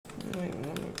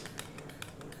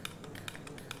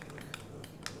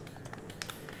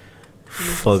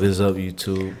Fuck is up,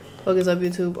 YouTube. Fuck is up,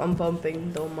 YouTube. I'm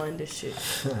bumping. Don't mind this shit.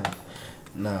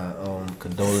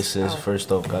 Condolences.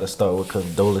 First off, gotta start with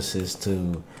condolences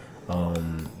to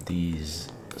these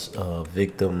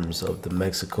victims of the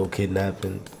Mexico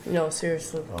kidnapping. No,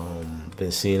 seriously.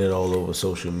 Been seeing it all over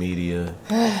social media.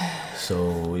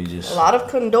 So we just a lot of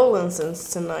condolences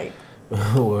tonight.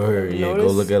 Word, yeah, go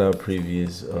look at our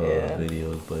previous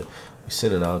videos. But we're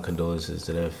sending our condolences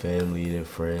to their family, their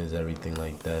friends, everything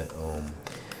like that.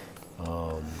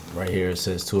 Right here it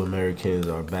says 2 Americans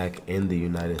are back in the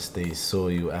United States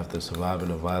soil after surviving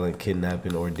a violent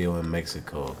kidnapping ordeal in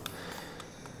Mexico.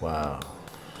 Wow.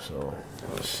 So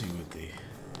let's see what they,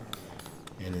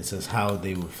 and it says how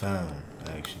they were found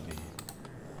actually.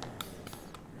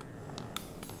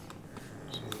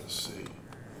 So let's see.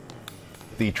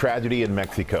 The tragedy in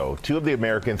Mexico. 2 of the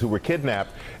Americans who were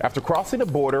kidnapped after crossing the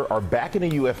border are back in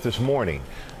the U.S. this morning.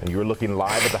 And you're looking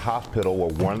live at the hospital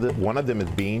where one of them is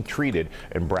being treated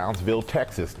in Brownsville,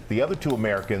 Texas. The other 2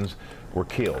 Americans were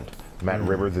killed. Matt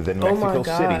Rivers is in Mexico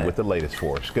City with the latest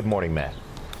for us. Good morning, Matt.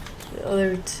 The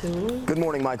other 2? Good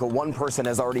morning, Michael. One person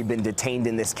has already been detained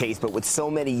in this case, but with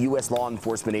so many U.S. law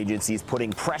enforcement agencies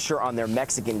putting pressure on their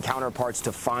Mexican counterparts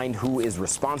to find who is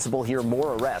responsible here,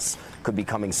 more arrests could be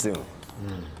coming soon.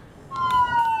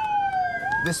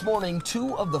 This morning,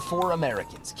 2 of the 4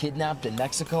 Americans kidnapped in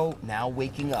Mexico now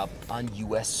waking up on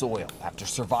U.S. soil after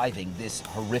surviving this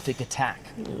horrific attack.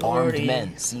 Armed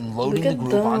men seen loading the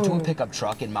group onto a pickup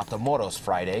truck in Matamoros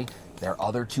Friday. Their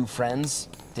other 2 friends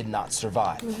did not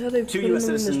survive. 2 U.S.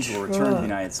 citizens will return to the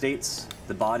United States.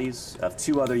 The bodies of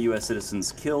 2 other U.S.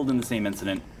 citizens killed in the same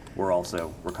incident were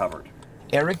also recovered.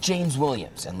 Eric James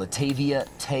Williams and Latavia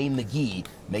Tay McGee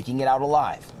making it out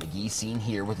alive. McGee seen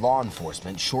here with law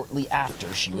enforcement shortly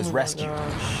after she was rescued.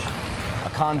 A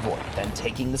convoy then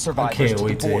taking the survivors to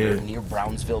the border near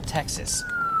Brownsville, Texas.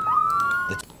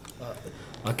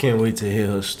 I can't wait to hear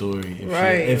her story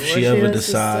if she ever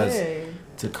decides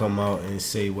to come out and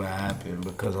say what happened,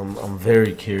 because I'm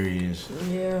very curious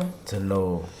to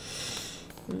know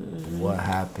what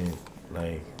happened.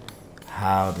 Like,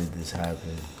 how did this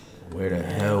happen? Where the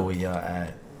hell were y'all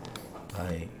at?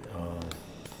 Like, I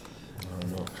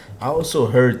don't know. I also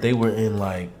heard they were in,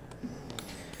 like,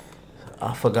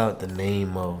 I forgot the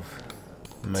name of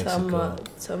Mexico.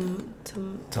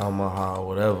 Tamaha,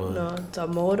 whatever. No,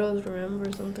 Tamoros, remember,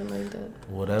 something like that.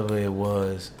 Whatever it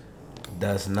was,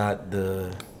 that's not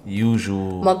the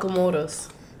usual. Makamotos.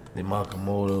 The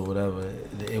Makamoto, whatever.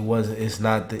 It wasn't. It's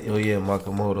not the. Oh yeah,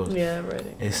 Makamoto. Yeah, right.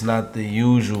 It's not the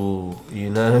usual. You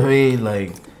know what I mean?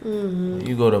 Like,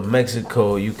 you go to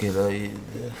Mexico, you can.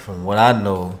 From what I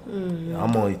know,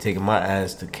 I'm only taking my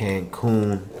ass to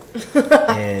Cancun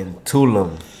and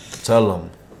Tulum.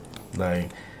 Like,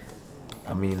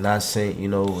 I mean, not saying,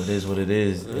 it is what it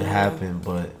is. It happened,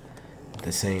 but at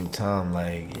the same time,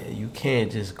 like, you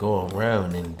can't just go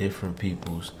around in different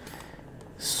people's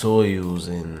soils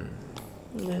and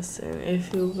listen,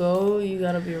 if you go, you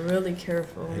gotta be really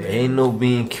careful. There ain't no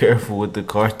being careful with the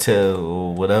cartel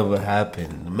or whatever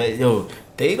happened. Yo,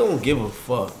 they don't give a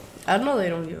fuck. I know they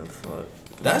don't give a fuck.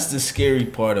 That's the scary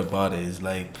part about it, is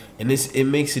like, and it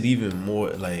makes it even more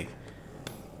like,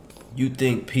 you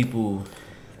think people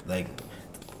like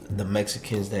the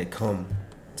Mexicans that come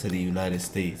to the United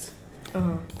States,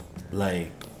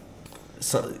 like,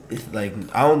 so, like,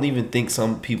 I don't even think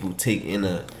some people take in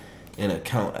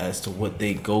account as to what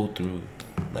they go through,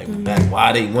 like back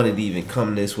why they wanted to even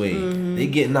come this way. They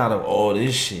getting out of all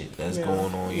this shit that's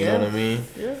going on. You know what I mean?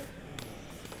 Yeah.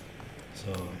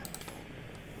 So.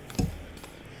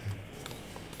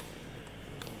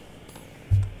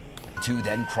 Two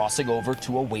then crossing over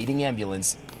to a waiting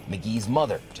ambulance. McGee's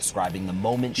mother describing the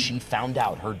moment she found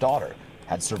out her daughter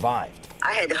had survived.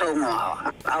 I had to hold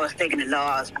on. I was thanking the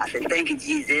Lord. I said, thank you,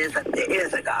 Jesus, that there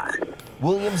is a God.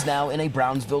 Williams now in a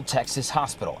Brownsville, Texas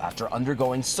hospital after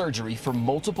undergoing surgery for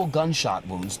multiple gunshot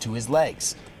wounds to his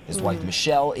legs. His wife,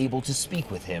 Michelle, able to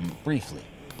speak with him briefly.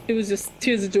 It was just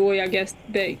tears of joy, I guess,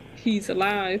 that he's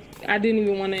alive. I didn't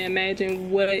even want to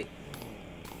imagine what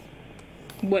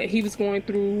he was going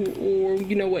through, or,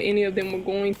 what any of them were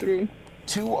going through.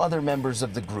 2 other members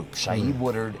of the group, Shaid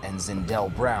Woodard and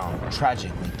Zindell Brown,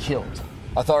 tragically killed.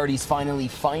 Authorities finally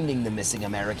finding the missing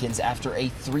Americans after a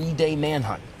 3-day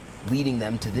manhunt, leading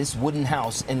them to this wooden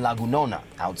house in Lagunona,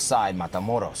 outside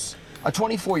Matamoros. A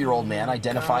 24-year-old man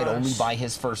identified only by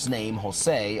his first name,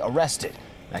 Jose, arrested.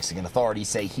 Mexican authorities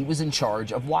say he was in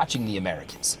charge of watching the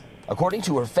Americans. According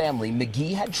to her family,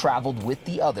 McGee had traveled with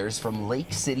the others from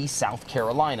Lake City, South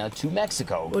Carolina to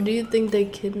Mexico. What do you think they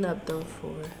kidnapped them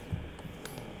for?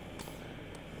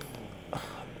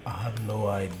 I have no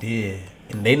idea.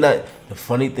 And they not. The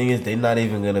funny thing is, they not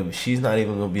even gonna. She's not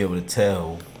even gonna be able to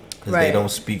tell because they don't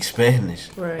speak Spanish.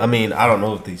 Right. I mean, I don't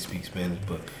know if they speak Spanish,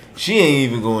 but she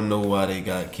ain't even gonna know why they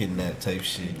got kidnapped type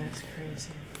shit. That's crazy.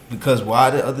 Because why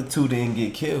the other two didn't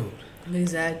get killed?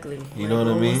 Exactly. You know what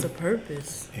I mean? What's the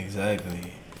purpose?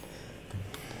 Exactly.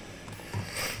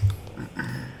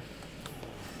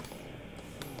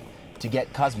 To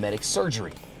get cosmetic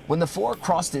surgery. When the four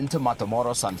crossed into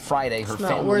Matamoros on Friday, her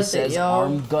family says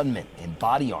armed gunmen in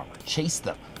body armor chased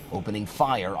them, opening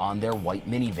fire on their white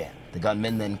minivan. The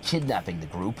gunmen then kidnapping the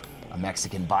group. A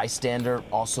Mexican bystander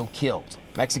also killed.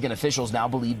 Mexican officials now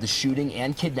believe the shooting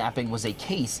and kidnapping was a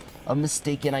case of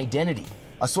mistaken identity.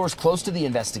 A source close to the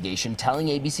investigation telling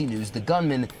ABC News the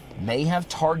gunmen may have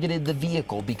targeted the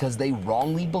vehicle because they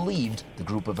wrongly believed the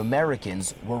group of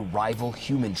Americans were rival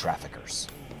human traffickers.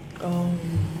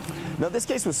 Now, this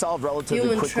case was solved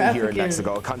relatively quickly here in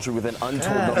Mexico, a country with an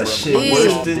untold number of worse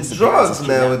than drugs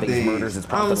nowadays. Murders. It's I'm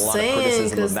prompted a lot of saying, criticism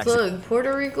of because Mexico. look,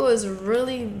 Puerto Rico is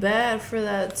really bad for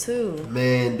that too.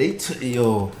 Man, they took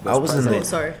I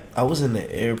was in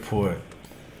the airport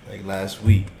like last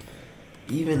week.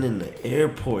 Even in the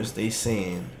airports, they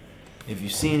saying if you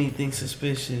see anything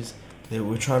suspicious, that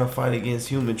we're trying to fight against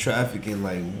human trafficking.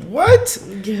 Like, what?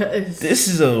 Yes. This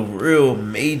is a real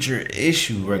major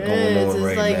issue going on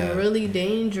right now. It's like really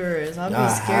dangerous. I'll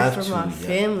be scared for my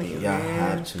family, Y'all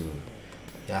man.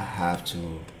 Y'all have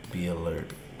to be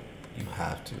alert. You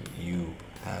have to.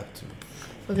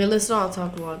 Okay, let's not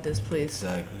talk about this, please.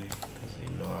 Exactly. Because you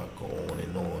know I go on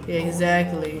and on. Yeah,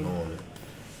 exactly. And on.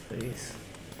 Please.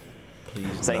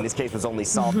 Saying this case was only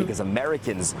solved because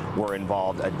Americans were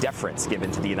involved, a deference given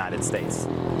to the United States.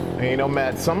 And you know,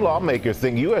 Matt, some lawmakers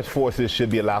think U.S. forces should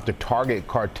be allowed to target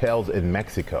cartels in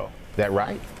Mexico. Is that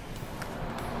right?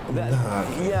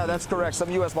 Yeah, that's correct.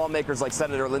 Some U.S. lawmakers like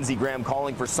Senator Lindsey Graham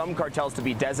calling for some cartels to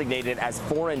be designated as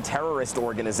foreign terrorist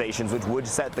organizations, which would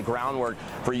set the groundwork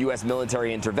for U.S.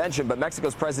 military intervention. But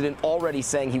Mexico's president already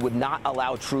saying he would not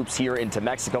allow troops here into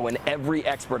Mexico. And every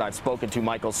expert I've spoken to,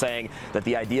 Michael, saying that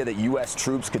the idea that U.S.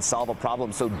 troops could solve a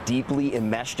problem so deeply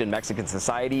enmeshed in Mexican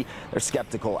society, they're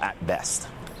skeptical at best.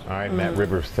 All right, Matt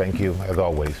Rivers, thank you, as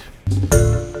always.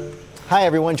 Hi,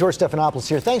 everyone. George Stephanopoulos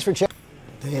here. Thanks for checking.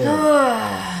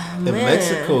 Damn. And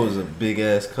Mexico is a big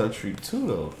ass country too,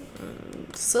 though.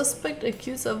 Suspect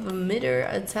accused of a mid-air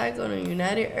attack on a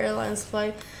United Airlines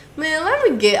flight. Man, let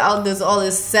me get out all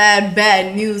this sad,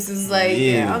 bad news. It's like,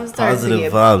 I'm starting to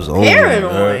get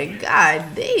paranoid. God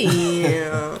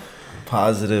damn.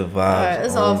 Positive vibes. All right,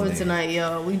 that's all for tonight,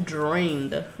 y'all. We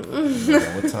drained.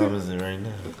 What time is it right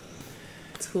now?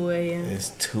 2 a.m. It's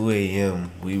 2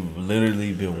 a.m. We've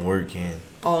literally been working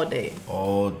all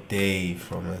day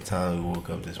from the time we woke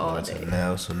up this morning to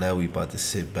now. So now we about to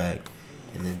sit back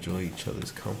and enjoy each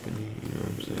other's company. You know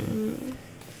what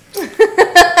I'm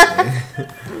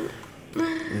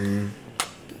saying?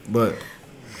 But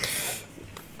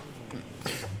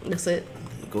that's it.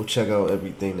 Go check out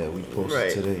everything that we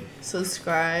posted today.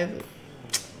 Subscribe.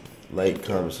 Like,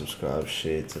 comment, subscribe,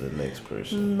 share to the next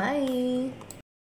person. Bye.